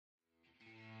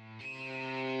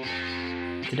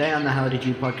Today on the How Did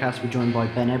You podcast, we're joined by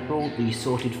Ben EBBRELL, the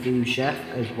sorted food chef,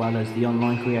 as well as the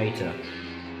online creator.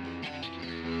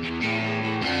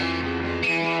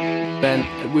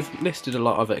 Ben, we've listed a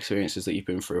lot of experiences that you've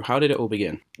been through. How did it all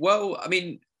begin? Well, I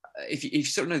mean, if you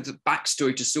sort of know the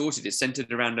backstory to Sorted, it's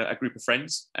centered around a group of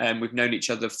friends. We've known each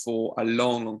other for a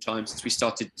long, long time, since we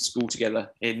started school together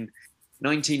in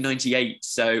 1998.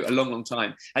 So a long, long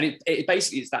time. And it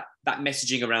basically is that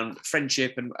messaging around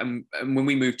friendship. And when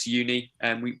we moved to uni,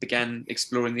 we began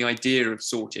exploring the idea of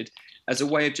Sorted as a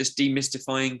way of just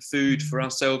demystifying food for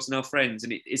ourselves and our friends.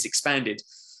 And it's expanded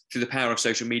through the power of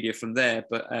social media from there,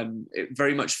 but it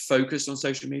very much focused on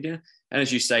social media. And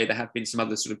as you say, there have been some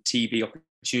other sort of TV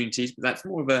opportunities, but that's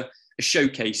more of a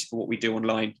showcase for what we do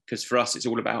online, because for us, it's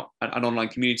all about an online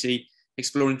community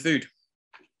exploring food.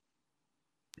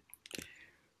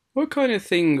 What kind of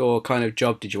thing or kind of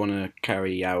job did you want to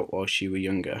carry out whilst you were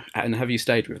younger? And have you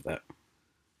stayed with that?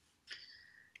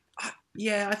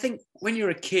 Yeah, I think when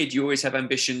you're a kid, you always have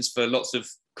ambitions for lots of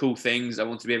cool things. I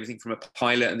want to be everything from a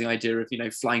pilot, and the idea of,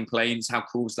 flying planes, how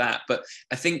cool is that? But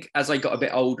I think as I got a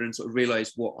bit older and sort of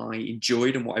realized what I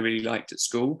enjoyed and what I really liked at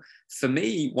school, for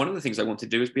me, one of the things I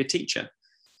wanted to do was be a teacher.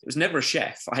 It was never a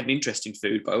chef. I had an interest in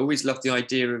food, but I always loved the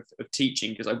idea of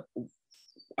teaching, because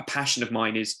a passion of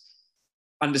mine is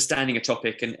understanding a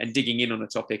topic and digging in on a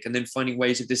topic, and then finding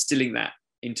ways of distilling that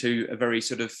into a very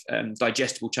sort of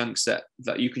digestible chunks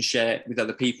that you can share with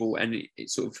other people, and it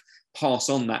sort of pass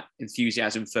on that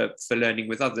enthusiasm for learning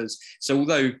with others. So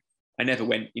although I never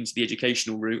went into the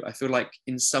educational route, I feel like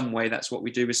in some way that's what we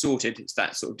do with Sorted. It's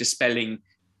that sort of dispelling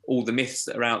all the myths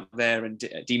that are out there and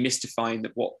demystifying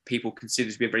that what people consider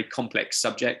to be a very complex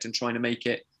subject, and trying to make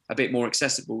it a bit more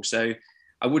accessible. So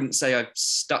I wouldn't say I've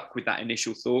stuck with that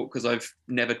initial thought, because I've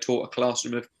never taught a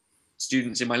classroom of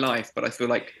students in my life, but I feel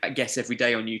like, I guess, every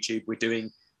day on YouTube we're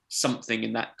doing something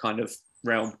in that kind of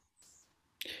realm.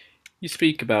 You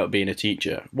speak about being a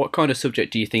teacher. What kind of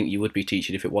subject do you think you would be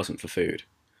teaching if it wasn't for food?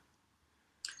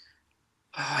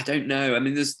 I don't know. I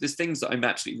mean, there's things that I'm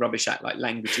absolutely rubbish at, like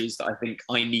languages that I think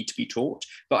I need to be taught.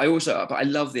 But I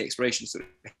love the exploration of sort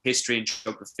of history and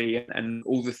geography and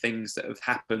all the things that have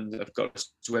happened that have got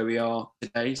us to where we are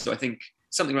today. So I think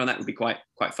something around that would be quite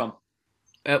fun.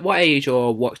 At what age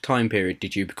or what time period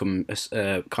did you become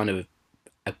kind of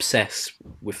obsessed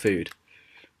with food?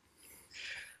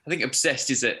 I think obsessed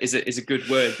is a good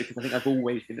word, because I think I've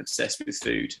always been obsessed with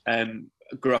food.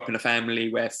 Grew up in a family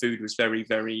where food was very,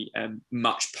 very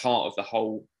much part of the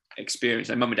whole experience.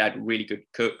 My mum and dad were really good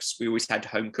cooks. We always had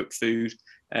home cooked food.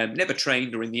 Never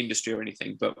trained or in the industry or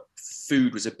anything, but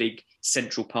food was a big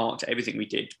central part to everything we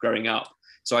did growing up.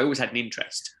 So I always had an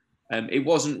interest. It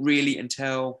wasn't really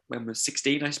until when I was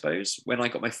 16, I suppose, when I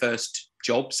got my first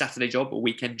job, Saturday job or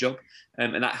weekend job,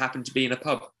 and that happened to be in a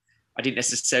pub. I didn't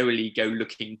necessarily go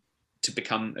looking to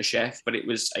become a chef, but it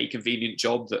was a convenient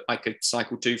job that I could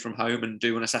cycle to from home and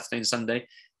do on a Saturday and Sunday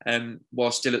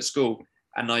while still at school.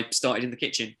 And I started in the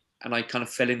kitchen, and I kind of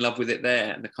fell in love with it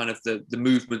there, and the kind of the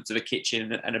movement of a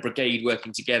kitchen and a brigade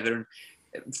working together.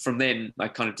 And from then I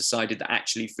kind of decided that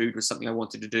actually food was something I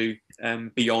wanted to do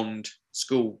beyond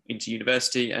school, into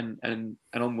university and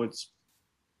onwards.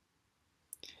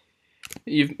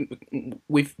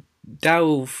 We've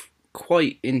delved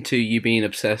quite into you being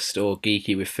obsessed or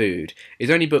geeky with food. Is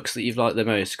there any books that you've liked the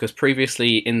most? Because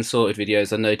previously in sorted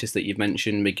videos I noticed that you've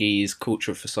mentioned McGee's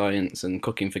Culture for Science and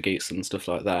Cooking for Geeks and stuff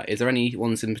like that. Is there any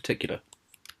ones in particular?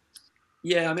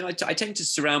 Yeah, I mean, I tend to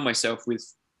surround myself with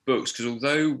books, because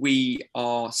although we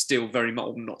are still very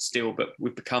much, not still, but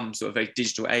we've become sort of a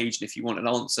digital age, and if you want an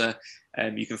answer,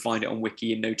 you can find it on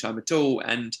Wiki in no time at all.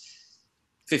 And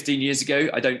 15 years ago,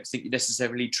 I don't think you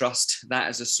necessarily trust that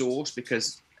as a source,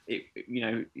 because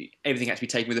everything has to be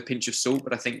taken with a pinch of salt.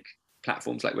 But I think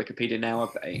platforms like Wikipedia now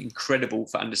are incredible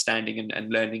for understanding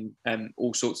and learning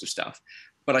all sorts of stuff.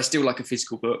 But I still like a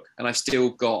physical book, and I've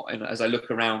still got, and as I look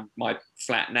around my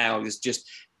flat now, there's just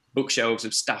bookshelves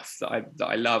of stuff that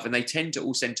I love, and they tend to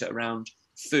all center around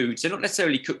food. So not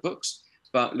necessarily cookbooks,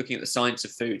 but looking at the science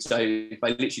of food. So if I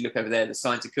literally look over there, the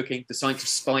science of cooking, the science of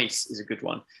spice is a good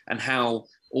one, and how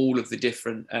all of the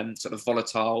different sort of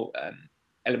volatile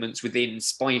elements within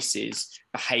spices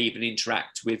behave and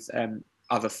interact with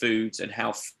other foods, and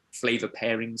how flavor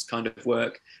pairings kind of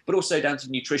work, but also down to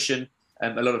nutrition,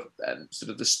 a lot of sort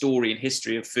of the story and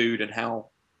history of food, and how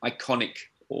iconic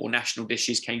or national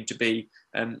dishes came to be.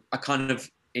 I kind of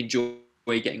enjoy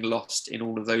getting lost in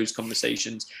all of those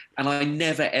conversations, and I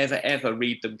never, ever, ever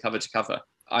read them cover to cover.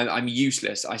 I'm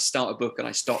useless. I start a book and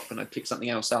I stop and I pick something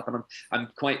else up, and I'm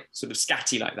quite sort of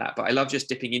scatty like that. But I love just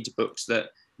dipping into books that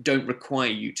don't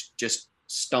require you to just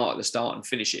start at the start and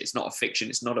finish it. It's not a fiction.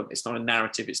 It's not a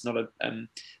narrative. It's not a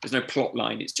there's no plot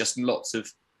line. It's just lots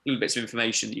of little bits of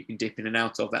information that you can dip in and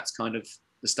out of. That's kind of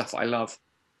the stuff that I love.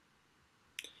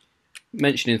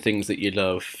 Mentioning things that you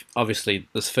love, obviously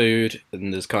there's food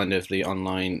and there's kind of the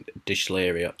online digital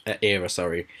era.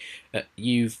 Sorry,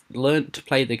 you've learnt to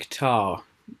play the guitar,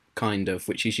 kind of,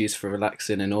 which is used for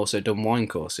relaxing, and also done wine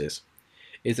courses.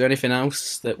 Is there anything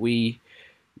else that we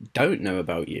don't know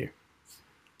about you?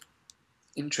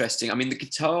 Interesting. I mean, the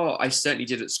guitar I certainly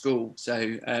did at school.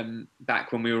 So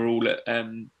back when we were all at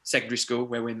secondary school,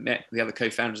 where we met the other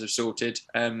co-founders of Sorted,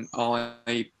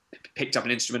 I picked up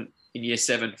an instrument in year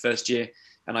 7, first year,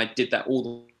 and I did that all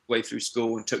the way through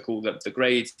school and took all the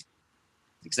grades,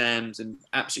 exams, and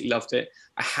absolutely loved it.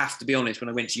 I have to be honest, when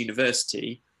I went to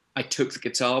university, I took the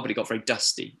guitar, but it got very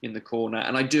dusty in the corner,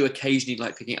 and I do occasionally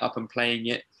like picking it up and playing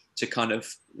it to kind of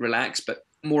relax, but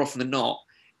more often than not,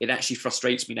 it actually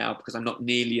frustrates me now because I'm not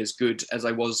nearly as good as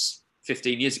I was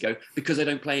 15 years ago because I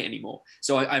don't play it anymore.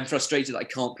 So I'm frustrated that I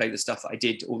can't play the stuff that I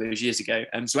did all those years ago.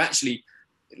 So actually,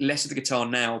 less of the guitar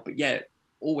now, but yeah,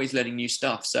 always learning new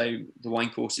stuff. So the wine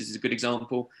courses is a good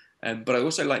example. But I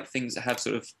also like things that have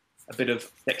sort of a bit of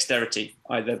dexterity,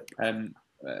 either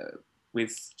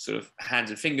with sort of hands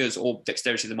and fingers or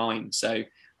dexterity of the mind. So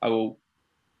I will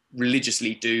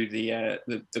religiously do the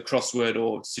crossword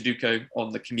or Sudoku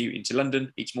on the commute into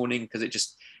London each morning because it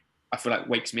just, I feel like,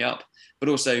 wakes me up. But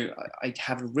also I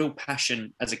have a real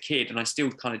passion as a kid, and I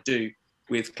still kind of do,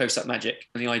 with close-up magic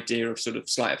and the idea of sort of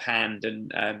sleight of hand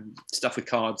and stuff with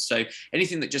cards. So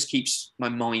anything that just keeps my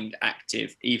mind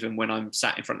active, even when I'm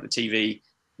sat in front of the TV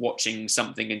watching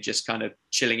something and just kind of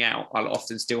chilling out, I'll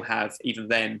often still have, even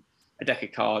then, a deck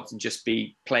of cards and just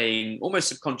be playing almost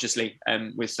subconsciously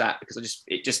with that, because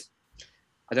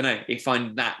I don't know, I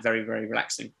find that very, very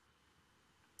relaxing.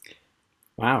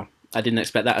 Wow, I didn't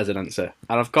expect that as an answer.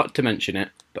 And I've got to mention it,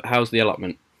 but how's the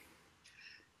allotment?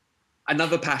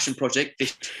 Another passion project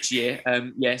this year.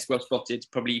 Yes, well spotted.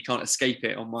 Probably you can't escape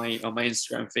it on my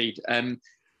Instagram feed.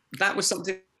 That was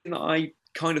something that I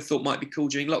kind of thought might be cool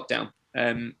during lockdown.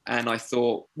 And I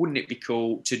thought, wouldn't it be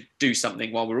cool to do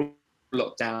something while we're all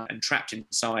locked down and trapped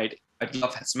inside? I'd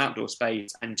love to have some outdoor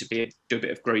space and to do a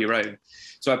bit of grow your own.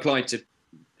 So I applied to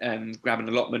grab an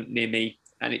allotment near me,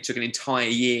 and it took an entire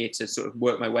year to sort of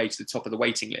work my way to the top of the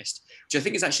waiting list, which I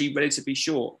think is actually relatively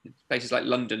short. In places like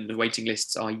London, the waiting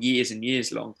lists are years and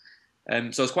years long. So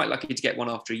I was quite lucky to get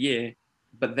one after a year,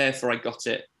 but therefore I got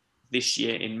it this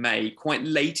year in May, quite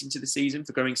late into the season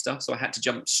for growing stuff. So I had to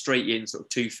jump straight in, sort of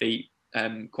 2 feet,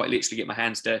 quite literally get my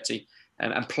hands dirty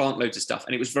and plant loads of stuff.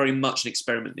 And it was very much an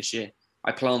experiment this year.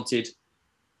 I planted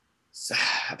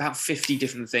about 50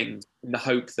 different things in the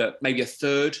hope that maybe a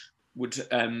third would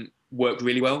work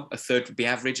really well, a third would be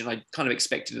average, and I kind of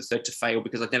expected a third to fail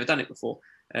because I'd never done it before.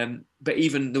 But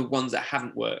even the ones that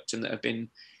haven't worked and that have been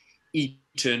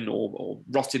eaten or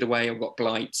rotted away or got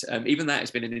blight, even that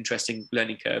has been an interesting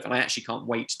learning curve, and I actually can't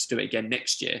wait to do it again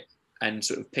next year and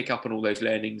sort of pick up on all those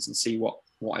learnings and see what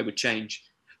I would change.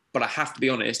 But I have to be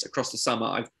honest, across the summer,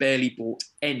 I've barely bought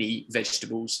any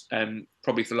vegetables,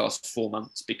 probably for the last 4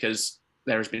 months, because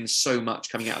there has been so much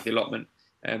coming out of the allotment.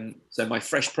 So my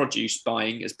fresh produce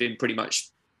buying has been pretty much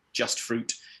just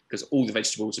fruit, because all the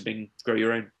vegetables have been grow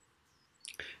your own.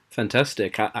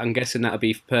 Fantastic. I'm guessing that'll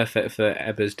be perfect for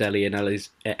Ebba's Deli and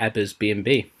Ebba's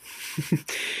B&B.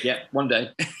 Yeah, one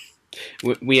day.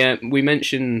 We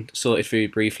mentioned sorted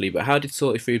food briefly, but how did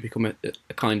sorted food become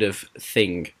a kind of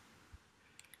thing?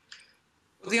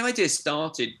 Well, the idea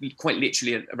started quite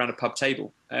literally around a pub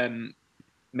table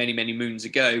many, many moons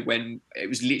ago, when it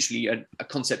was literally a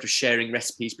concept of sharing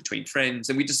recipes between friends.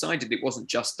 And we decided it wasn't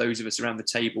just those of us around the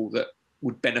table that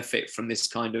would benefit from this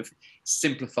kind of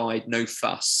simplified, no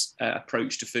fuss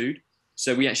approach to food.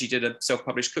 So we actually did a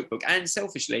self-published cookbook, and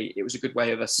selfishly, it was a good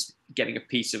way of us getting a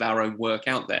piece of our own work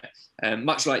out there.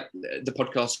 Much like the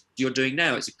podcast you're doing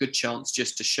now, it's a good chance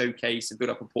just to showcase and build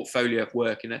up a portfolio of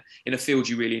work in a field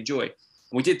you really enjoy.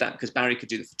 And we did that because Barry could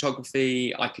do the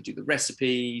photography, I could do the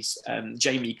recipes,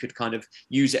 Jamie could kind of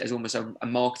use it as almost a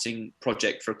marketing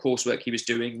project for a coursework he was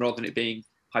doing, rather than it being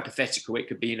hypothetical. It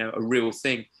could be, a real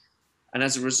thing. And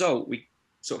as a result, we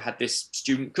sort of had this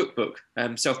student cookbook,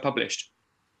 self-published.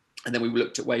 And then we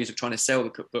looked at ways of trying to sell the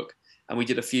cookbook, and we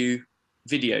did a few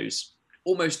videos,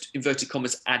 almost inverted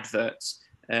commas adverts,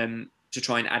 to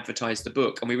try and advertise the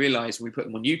book. And we realized when we put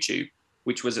them on YouTube,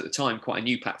 which was at the time quite a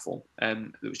new platform,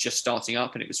 that was just starting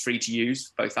up, and it was free to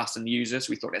use, both us and the users.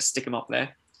 So we thought, let's stick them up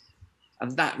there.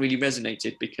 And that really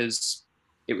resonated because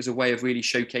it was a way of really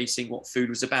showcasing what food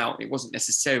was about. It wasn't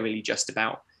necessarily just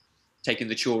about taking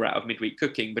the chore out of midweek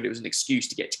cooking, but it was an excuse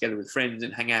to get together with friends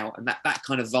and hang out. And that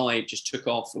kind of vibe just took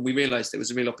off. And we realized there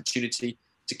was a real opportunity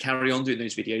to carry on doing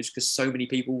those videos because so many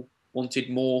people wanted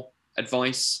more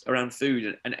advice around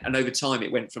food. And over time,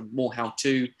 it went from more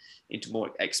how-to into more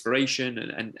exploration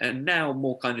and now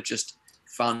more kind of just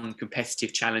fun,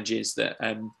 competitive challenges that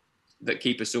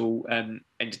keep us all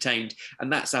entertained.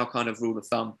 And that's our kind of rule of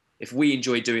thumb. If we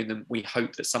enjoy doing them, we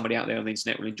hope that somebody out there on the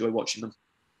internet will enjoy watching them.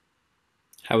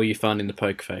 How are you finding the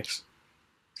poker face?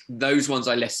 Those ones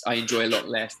I enjoy a lot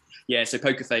less. Yeah, so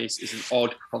poker face is an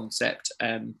odd concept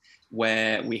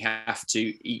where we have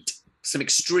to eat some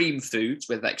extreme foods,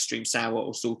 whether that's extreme sour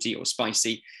or salty or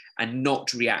spicy, and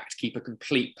not react, keep a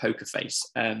complete poker face.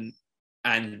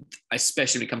 And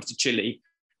especially when it comes to chili,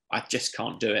 I just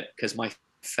can't do it because my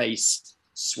face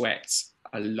sweats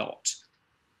a lot.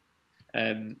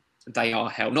 They are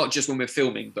hell, not just when we're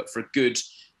filming, but for a good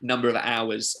number of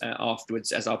hours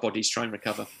afterwards as our bodies try and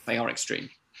recover. They are extreme.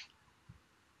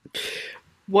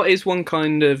 What is one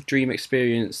kind of dream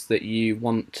experience that you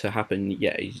want to happen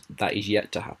that is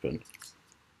yet to happen?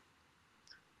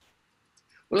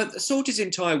 Well, Sorted's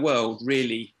entire world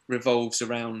really revolves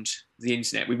around the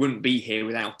internet. We wouldn't be here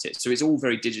without it. So it's all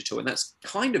very digital. And that's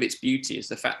kind of its beauty, is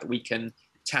the fact that we can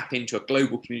tap into a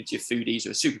global community of foodies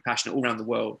who are super passionate all around the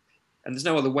world. And there's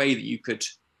no other way that you could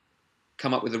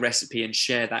come up with a recipe and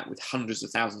share that with hundreds of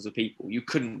thousands of people. You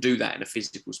couldn't do that in a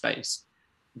physical space.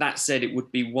 That said, it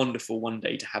would be wonderful one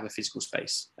day to have a physical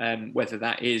space, whether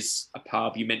that is a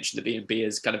pub. You mentioned the B&B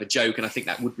as kind of a joke, and I think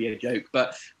that would be a joke,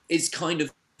 but it's kind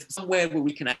of somewhere where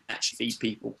we can actually feed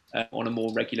people on a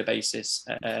more regular basis.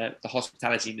 The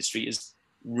hospitality industry is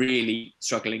really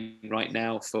struggling right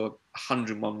now for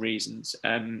 101 reasons.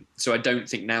 So I don't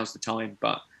think now's the time,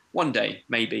 but one day,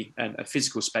 maybe a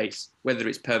physical space, whether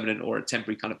it's permanent or a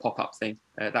temporary kind of pop-up thing,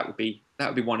 that would be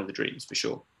one of the dreams for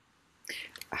sure.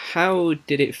 How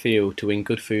did it feel to win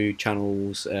Good Food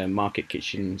Channel's Market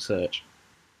Kitchen search?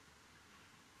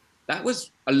 That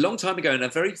was a long time ago and a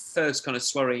very first kind of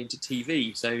soiree into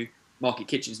TV. So Market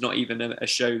Kitchen's not even a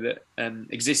show that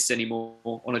exists anymore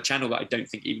on a channel that I don't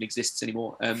think even exists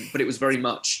anymore. But it was very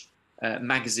much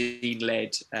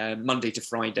magazine-led, Monday to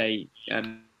Friday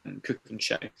cooking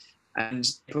show. And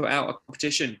put out a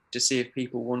competition to see if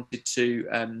people wanted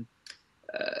to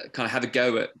kind of have a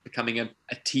go at becoming a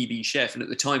TV chef. And at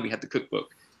the time we had the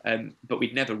cookbook, but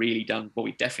we'd never really done, well,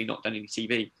 we'd definitely not done any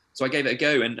TV. So I gave it a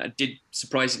go and I did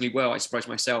surprisingly well. I surprised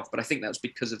myself, but I think that was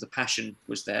because of the passion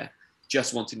was there,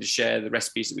 just wanting to share the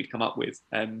recipes that we'd come up with.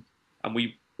 And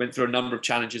we went through a number of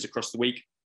challenges across the week.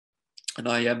 And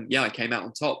I came out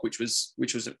on top, which was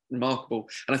remarkable.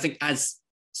 And I think as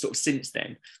sort of since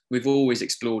then, we've always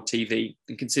explored TV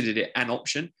and considered it an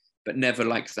option, but never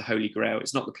like the holy grail.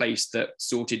 It's not the place that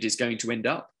Sorted is going to end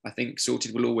up. I think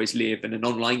Sorted will always live in an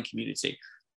online community,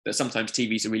 but sometimes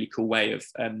TV is a really cool way of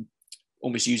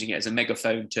almost using it as a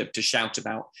megaphone to shout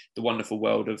about the wonderful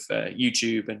world of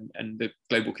YouTube and the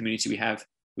global community we have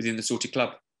within the Sorted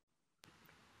Club.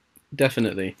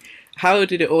 Definitely. How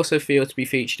did it also feel to be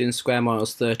featured in Square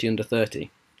Mile's 30 Under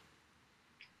 30?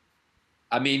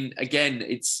 I mean, again,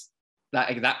 it's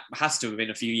that has to have been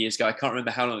a few years ago. I can't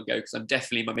remember how long ago because I'm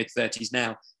definitely in my mid-30s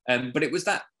now. But it was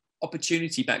that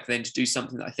opportunity back then to do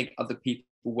something that I think other people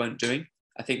weren't doing.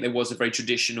 I think there was a very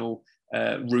traditional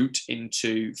route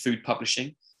into food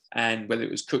publishing, and whether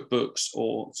it was cookbooks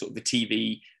or sort of the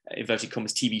TV, inverted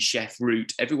commas, TV chef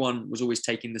route, everyone was always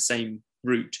taking the same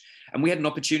route. And we had an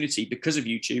opportunity because of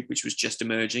YouTube, which was just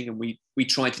emerging, and we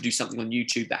tried to do something on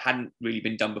YouTube that hadn't really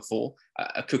been done before,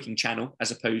 a cooking channel,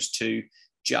 as opposed to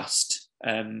just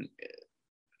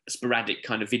sporadic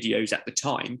kind of videos at the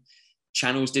time.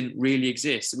 Channels didn't really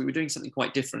exist, so we were doing something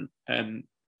quite different. And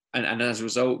as a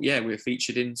result, we were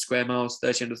featured in Square Mile's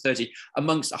 30 Under 30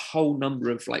 amongst a whole number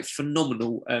of like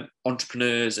phenomenal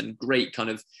entrepreneurs and great kind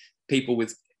of people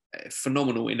with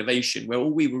phenomenal innovation, where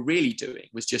all we were really doing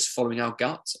was just following our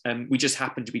gut. We just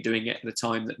happened to be doing it at the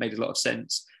time that made a lot of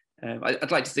sense.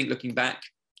 I'd like to think, looking back,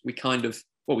 we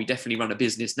definitely run a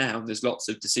business now, and there's lots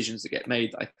of decisions that get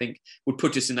made that I think would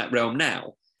put us in that realm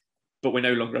now, but we're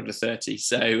no longer under 30.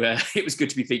 So it was good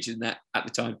to be featured in that at the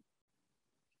time.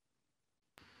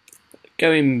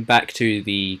 Going back to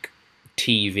the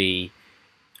TV,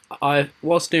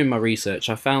 whilst doing my research,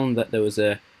 I found that there was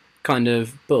a kind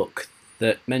of book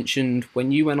that mentioned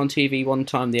when you went on TV one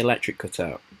time, the electric cut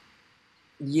out.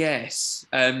 Yes,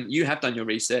 you have done your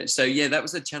research. So that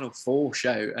was a Channel 4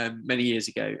 show many years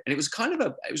ago, and it was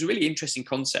it was a really interesting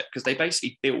concept because they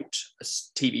basically built a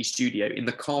TV studio in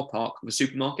the car park of a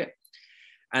supermarket,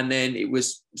 and then it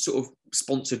was sort of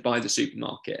sponsored by the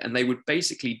supermarket, and they would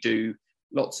basically do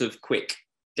lots of quick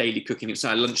daily cooking. It was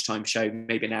like a lunchtime show,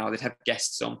 maybe an hour. They'd have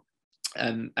guests on.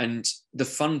 And the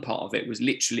fun part of it was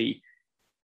literally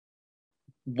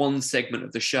one segment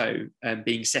of the show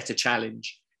being set a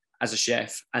challenge as a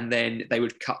chef, and then they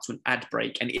would cut to an ad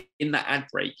break. And in that ad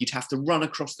break, you'd have to run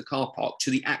across the car park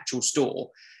to the actual store,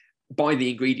 buy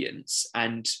the ingredients,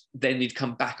 and then you'd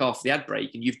come back after the ad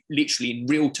break, and you've literally in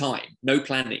real time, no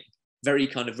planning, very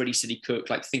kind of ready, steady cook,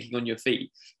 like thinking on your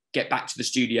feet, get back to the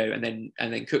studio and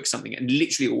then cook something. And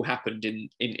literally it all happened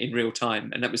in real time.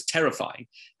 And that was terrifying.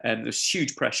 There was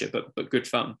huge pressure, but good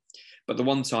fun. But the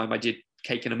one time I did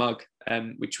cake in a mug,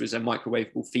 which was a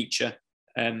microwavable feature.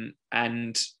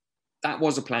 And that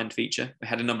was a planned feature. We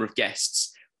had a number of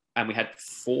guests, and we had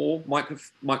 4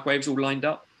 microwaves all lined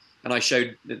up. And I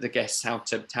showed the guests how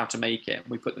to make it. And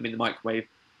we put them in the microwave,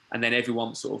 and then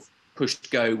everyone sort of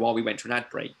pushed go while we went to an ad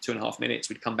break, 2.5 minutes.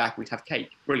 We'd come back, we'd have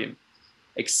cake. Brilliant.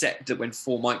 Except that when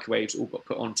 4 microwaves all got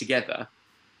put on together,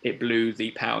 it blew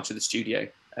the power to the studio.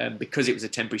 Because it was a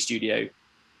temporary studio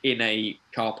in a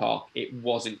car park, it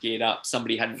wasn't geared up.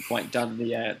 Somebody hadn't quite done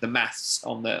the maths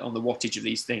on the wattage of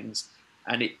these things,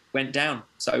 and it went down.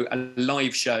 So a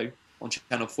live show on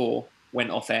Channel 4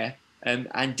 went off air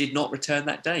and did not return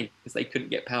that day because they couldn't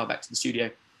get power back to the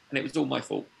studio, and it was all my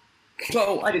fault.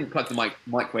 Well, I didn't plug the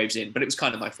microwaves in, but it was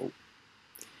kind of my fault.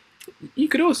 You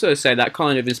could also say that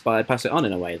kind of inspired Pass It On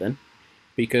in a way then,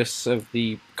 because of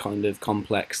the kind of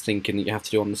complex thinking that you have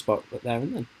to do on the spot there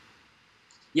and then.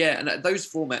 Yeah, and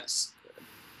those formats,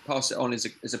 Pass It On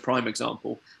is a prime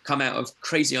example, come out of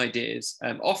crazy ideas.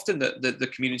 Often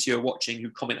the community who are watching, who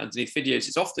comment underneath videos,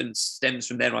 it often stems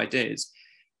from their ideas.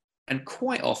 And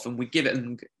quite often we give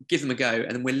them a go,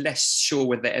 and then we're less sure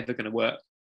whether they're ever going to work.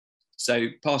 So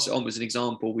Pass It On was an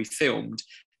example. We filmed,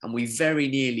 and we very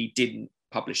nearly didn't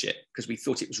publish it because we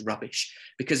thought it was rubbish,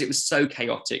 because it was so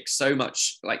chaotic, so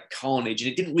much like carnage, and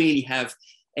it didn't really have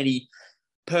any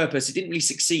purpose. It didn't really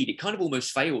succeed. It kind of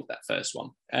almost failed, that first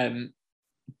one.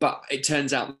 But it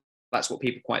turns out that's what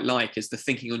people quite like, is the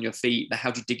thinking on your feet, the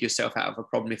how do you dig yourself out of a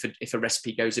problem if a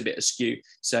recipe goes a bit askew.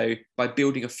 So by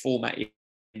building a format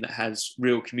that has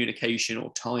real communication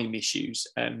or time issues,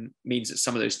 means that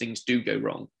some of those things do go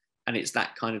wrong. And it's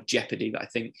that kind of jeopardy that I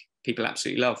think people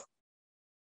absolutely love.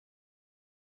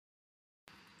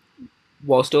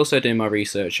 Whilst also doing my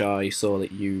research, I saw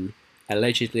that you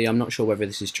allegedly, I'm not sure whether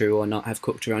this is true or not, have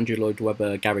cooked for Andrew Lloyd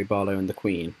Webber, Gary Barlow and the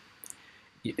Queen.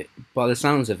 By the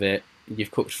sounds of it, you've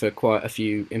cooked for quite a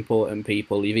few important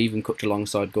people. You've even cooked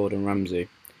alongside Gordon Ramsay.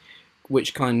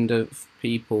 Which kind of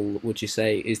people would you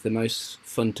say is the most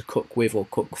fun to cook with or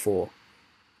cook for?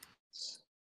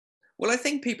 Well, I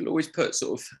think people always put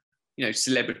sort of,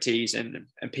 celebrities and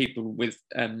people with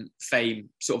fame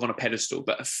sort of on a pedestal.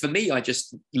 But for me, I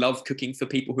just love cooking for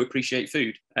people who appreciate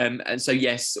food. And so,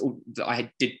 yes, I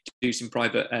did do some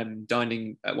private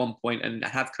dining at one point and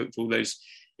have cooked for all those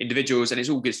individuals, and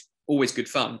it's always good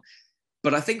fun.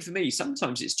 But I think for me,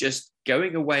 sometimes it's just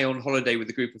going away on holiday with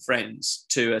a group of friends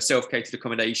to a self-catered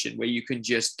accommodation where you can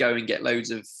just go and get loads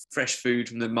of fresh food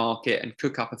from the market and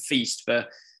cook up a feast for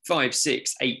 5,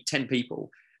 6, 8, 10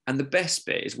 people. And the best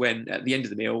bit is when at the end of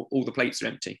the meal, all the plates are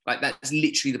empty. Like, that's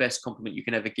literally the best compliment you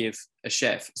can ever give a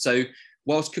chef. So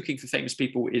whilst cooking for famous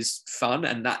people is fun,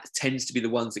 and that tends to be the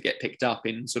ones that get picked up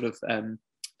in sort of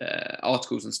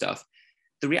articles and stuff,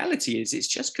 the reality is it's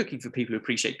just cooking for people who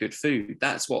appreciate good food.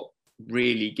 That's what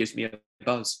really gives me a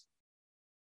buzz.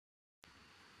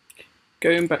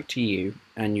 Going back to you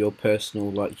and your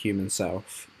personal, human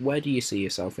self, where do you see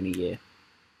yourself in a year?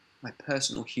 My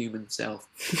personal human self.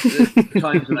 The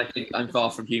times when I think I'm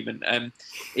far from human. I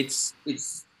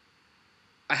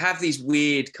have these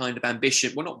weird kind of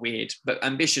ambition. Well, not weird, but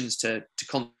ambitions to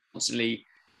constantly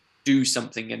do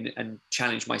something and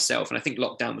challenge myself. And I think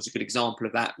lockdown was a good example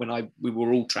of that, when we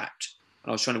were all trapped.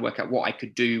 And I was trying to work out what I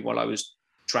could do while I was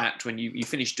trapped. When you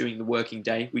finished doing the working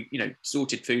day,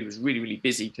 Sorted Food was really, really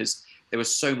busy because there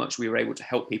was so much we were able to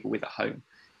help people with at home.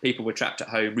 People were trapped at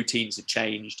home, routines had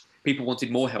changed. People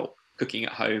wanted more help cooking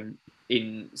at home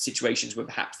in situations where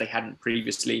perhaps they hadn't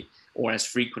previously or as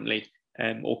frequently,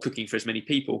 or cooking for as many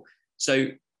people. So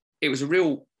it was a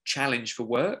real challenge for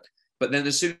work. But then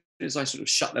as soon as I sort of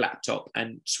shut the laptop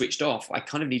and switched off, I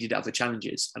kind of needed other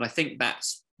challenges. And I think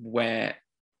that's where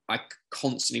I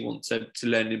constantly want to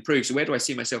learn and improve. So where do I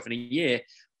see myself in a year?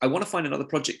 I want to find another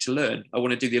project to learn. I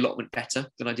want to do the allotment better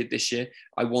than I did this year.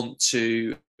 I want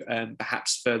to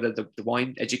perhaps further the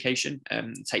wine education,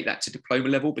 take that to diploma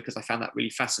level, because I found that really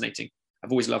fascinating.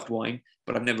 I've always loved wine,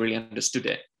 but I've never really understood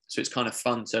it. So it's kind of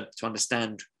fun to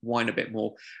understand wine a bit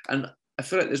more. And I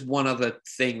feel like there's one other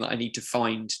thing that I need to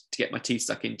find to get my teeth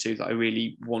stuck into that I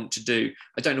really want to do.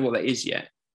 I don't know what that is yet,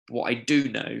 What I do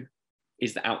know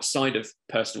is that outside of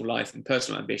personal life and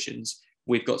personal ambitions,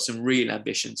 we've got some real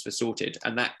ambitions for Sorted,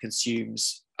 and that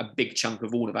consumes a big chunk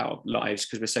of all of our lives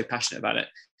because we're so passionate about it.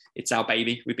 It's our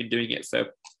baby. We've been doing it for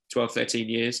 12, 13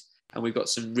 years, and we've got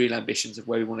some real ambitions of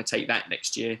where we want to take that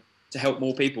next year to help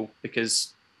more people,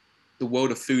 because the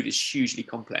world of food is hugely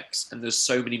complex and there's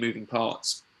so many moving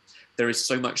parts. There is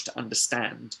so much to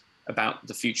understand about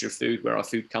the future of food, where our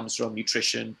food comes from,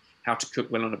 nutrition, how to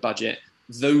cook well on a budget.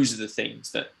 Those are the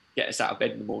things that get us out of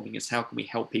bed in the morning, is how can we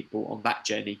help people on that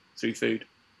journey through food.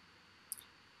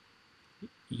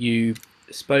 You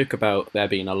spoke about there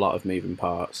being a lot of moving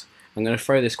parts. I'm going to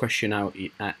throw this question out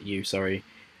at you, sorry.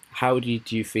 How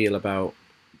did you feel about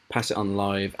Pass It On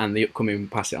Live and the upcoming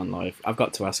Pass It On Live? I've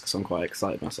got to ask because I'm quite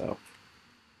excited myself.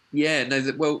 Yeah,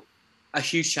 no, well, a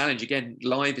huge challenge. Again,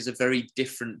 live is a very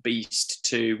different beast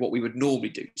to what we would normally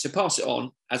do. So Pass It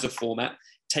On as a format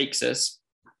takes us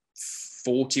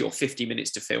 40 or 50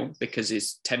 minutes to film, because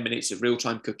it's 10 minutes of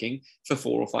real-time cooking for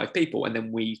 4 or 5 people. And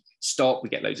then we stop, we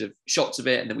get loads of shots of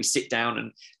it, and then we sit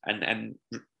down and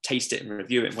taste it and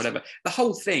review it and whatever. The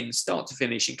whole thing, start to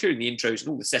finish, including the intros and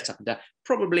all the setup and that,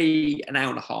 probably an hour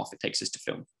and a half it takes us to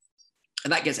film.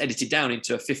 And that gets edited down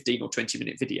into a 15 or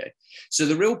 20-minute video. So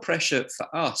the real pressure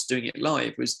for us doing it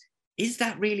live was, is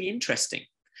that really interesting?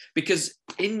 Because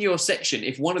in your section,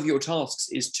 if one of your tasks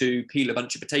is to peel a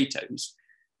bunch of potatoes,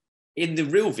 in the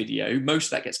real video, most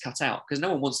of that gets cut out because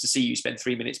no one wants to see you spend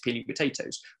 3 minutes peeling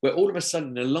potatoes, where all of a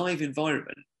sudden in a live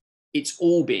environment, it's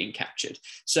all being captured.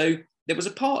 So there was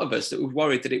a part of us that was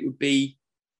worried that it would be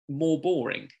more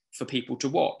boring for people to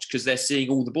watch because they're seeing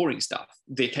all the boring stuff,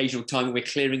 the occasional time when we're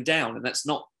clearing down, and that's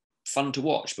not fun to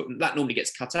watch, but that normally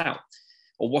gets cut out.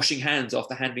 Or washing hands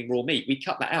after handling raw meat, we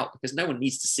cut that out because no one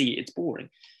needs to see it, it's boring.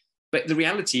 But the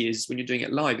reality is when you're doing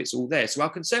it live, it's all there. So our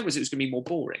concern was it was going to be more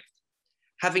boring.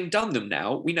 Having done them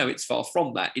now, we know it's far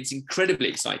from that. It's incredibly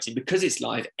exciting because it's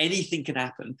live. Anything can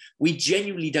happen. We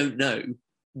genuinely don't know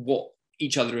what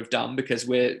each other have done because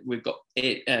we've got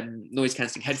noise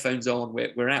cancelling headphones on.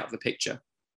 We're out of the picture.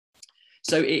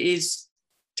 So it is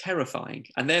terrifying.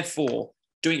 And therefore,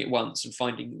 doing it once and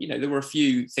finding, there were a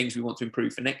few things we want to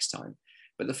improve for next time.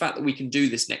 But the fact that we can do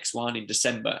this next one in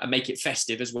December and make it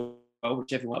festive as well,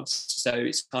 which everyone loves. So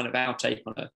it's kind of our take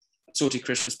on a Sorted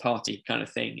Christmas party kind of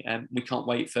thing. We can't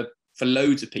wait for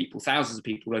loads of people, thousands of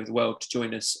people all over the world to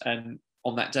join us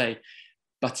on that day.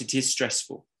 But it is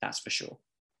stressful, that's for sure.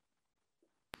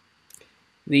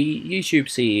 The YouTube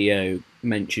CEO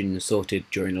mentioned Sorted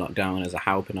during lockdown as a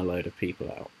helping a load of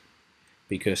people out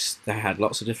because they had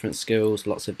lots of different skills,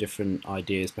 lots of different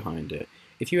ideas behind it.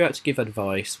 If you had to give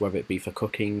advice, whether it be for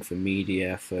cooking, for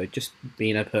media, for just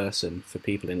being a person, for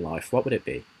people in life, what would it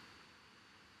be?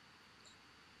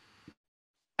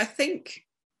 I think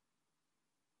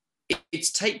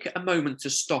it's take a moment to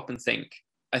stop and think.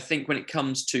 I think when it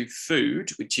comes to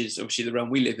food, which is obviously the realm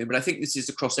we live in, but I think this is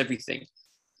across everything.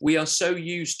 We are so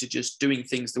used to just doing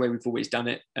things the way we've always done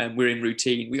it, and we're in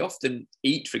routine. We often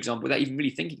eat, for example, without even really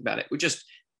thinking about it. We just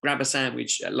grab a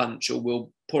sandwich at lunch, or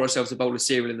we'll pour ourselves a bowl of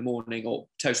cereal in the morning or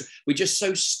toast. We're just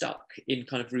so stuck in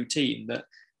kind of routine that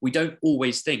we don't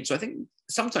always think. So I think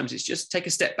sometimes it's just take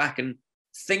a step back and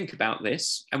think about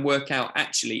this and work out,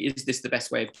 actually, is this the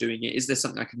best way of doing it? Is there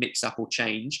something I can mix up or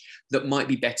change that might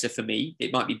be better for me?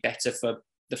 It might be better for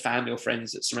the family or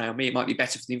friends that surround me. It might be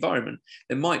better for the environment.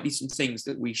 There might be some things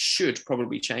that we should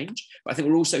probably change. But I think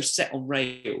we're also set on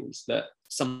rails that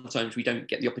sometimes we don't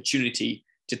get the opportunity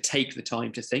to take the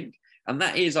time to think. And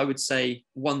that is, I would say,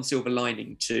 one silver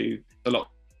lining to the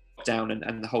lockdown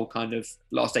and the whole kind of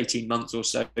last 18 months or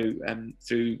so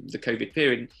through the COVID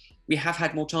period. We have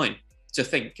had more time to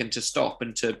think and to stop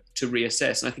and to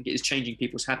reassess. And I think it is changing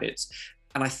people's habits.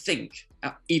 And I think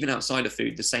even outside of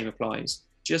food, the same applies.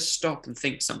 Just stop and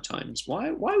think sometimes, why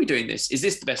are we doing this? Is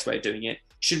this the best way of doing it?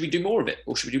 Should we do more of it?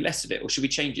 Or should we do less of it? Or should we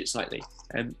change it slightly?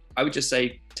 I would just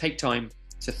say, take time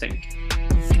to think.